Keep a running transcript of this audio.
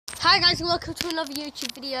Hi guys and welcome to another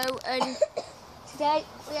YouTube video, and today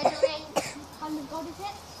we are doing Hand of God, is it?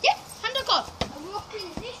 Yeah, Hand of God. And we're up in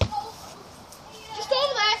this hole here. Just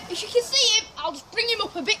over there. If you can see him, I'll just bring him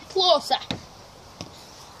up a bit closer.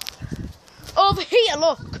 Over here,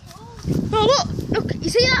 look. Oh, look,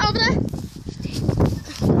 you see that over there?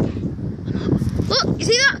 Look, you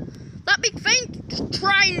see that? That big thing? Just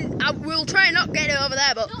try and, we'll try and not get it over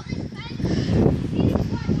there, but... Not this fence. See this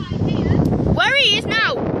one right here? Where he is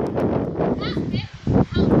now? That's it.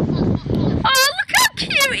 Oh, look how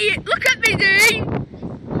cute he is. Look at me, Dean.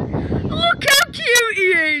 Look how cute he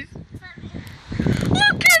is.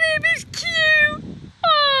 Look at him, he's cute.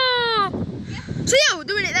 Oh. So yeah, we're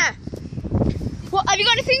doing it there. What, have you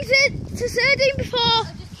got anything to say, Dean, before? I'll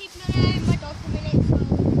just keep my dog for a minute. So.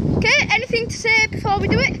 Okay, anything to say before we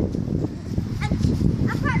do it?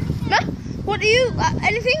 No? What do you,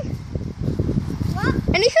 anything? What?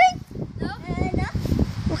 Anything? No.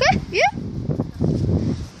 Okay, yeah.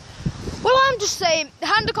 Well, I'm just saying, the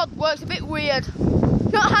Hand of God works a bit weird.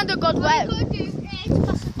 Not Hand of God What web. are you going to do is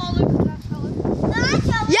pass the ball over to that fella.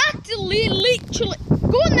 You have to literally,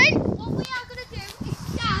 go on then. What we are going to do is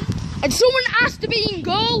stand. And someone has to be in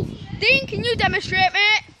goal. Dean, can you demonstrate,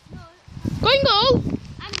 mate? No. Go in goal.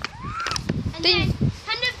 And Dean. then,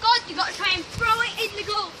 Hand of God, you got to try and throw it in the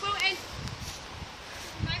goal. Throw it in.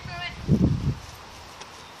 Try and throw it.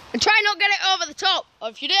 And try not get it over the top. Or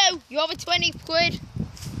if you do, you're over 20 quid.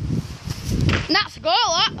 And that's a goal,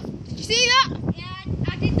 that. Did you see that? Yeah,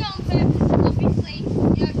 I did that on purpose, obviously.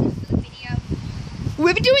 Yeah, just for the video.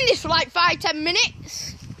 We'll be doing this for like 5-10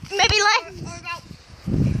 minutes. Maybe less. Or about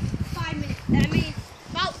 5 minutes. I mean,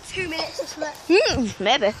 about 2 minutes or something.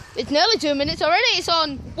 Maybe. It's nearly 2 minutes already. It's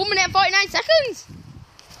on 1 minute and 49 seconds.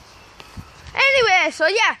 Anyway, so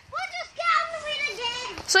yeah. We'll just get on with it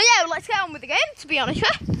again. So yeah, let's get on with the game, to be honest.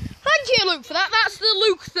 Thank you, Luke, for that. That's the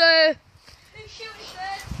Luke the... Who's shooting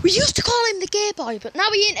first? We used to call him the gay boy, but now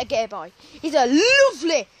he ain't a gay boy. He's a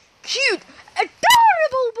lovely, cute,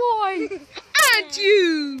 adorable boy. And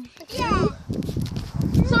you. Yeah.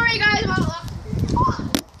 Sorry, guys, about that.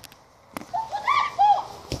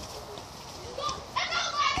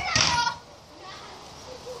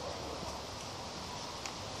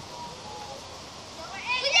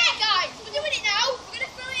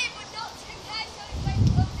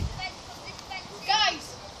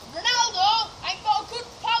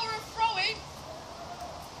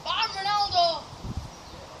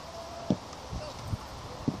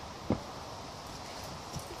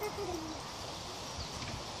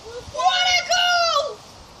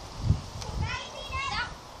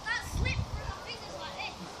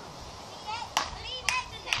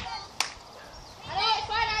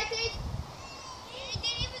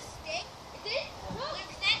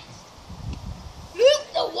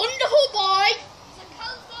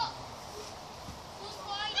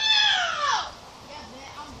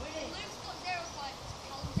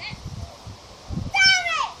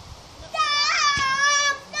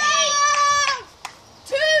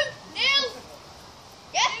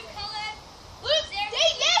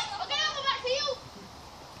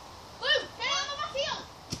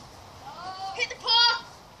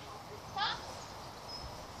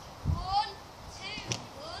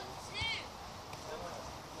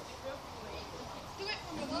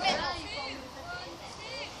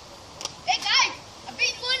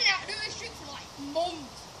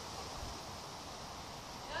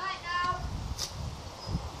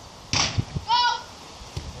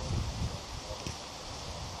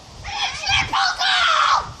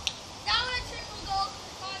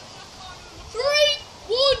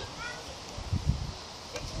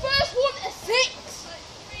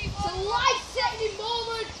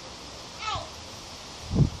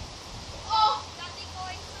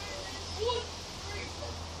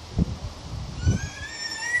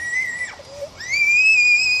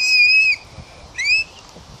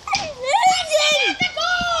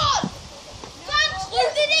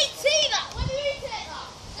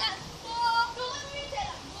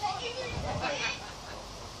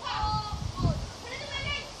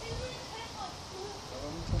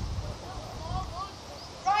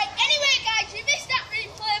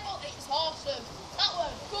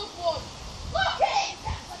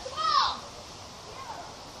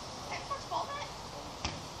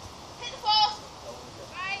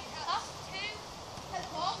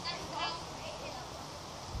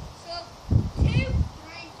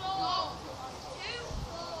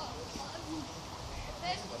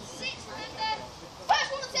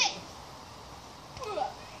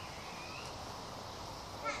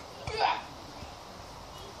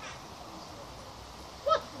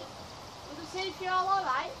 you all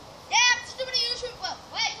alright? Yeah, I'm just doing the usual. Well,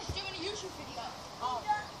 we're just doing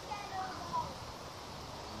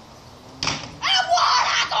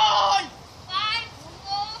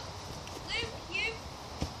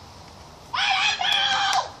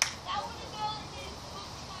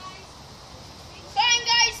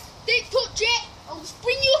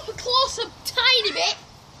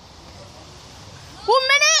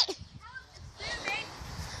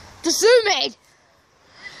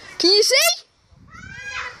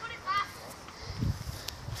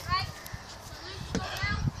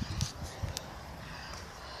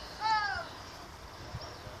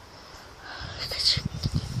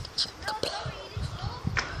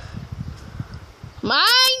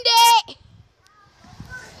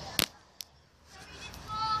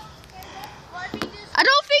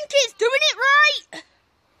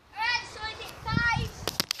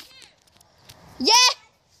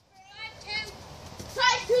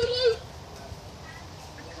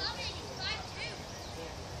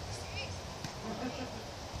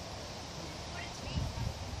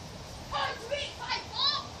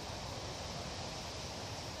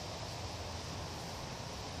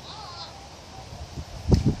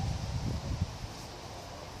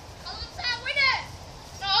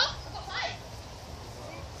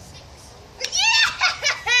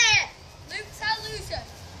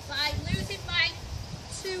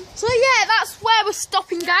So yeah, that's where we're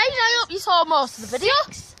stopping, guys. I hope you saw most of the video.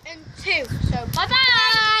 6 and 2. So bye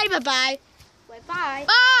bye. Bye, bye, bye. Bye bye.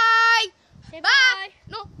 Bye. Say Bye. bye.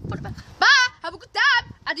 No, put it back. Bye. Have a good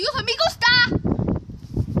time. Adios, amigos.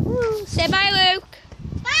 Say bye, Lou.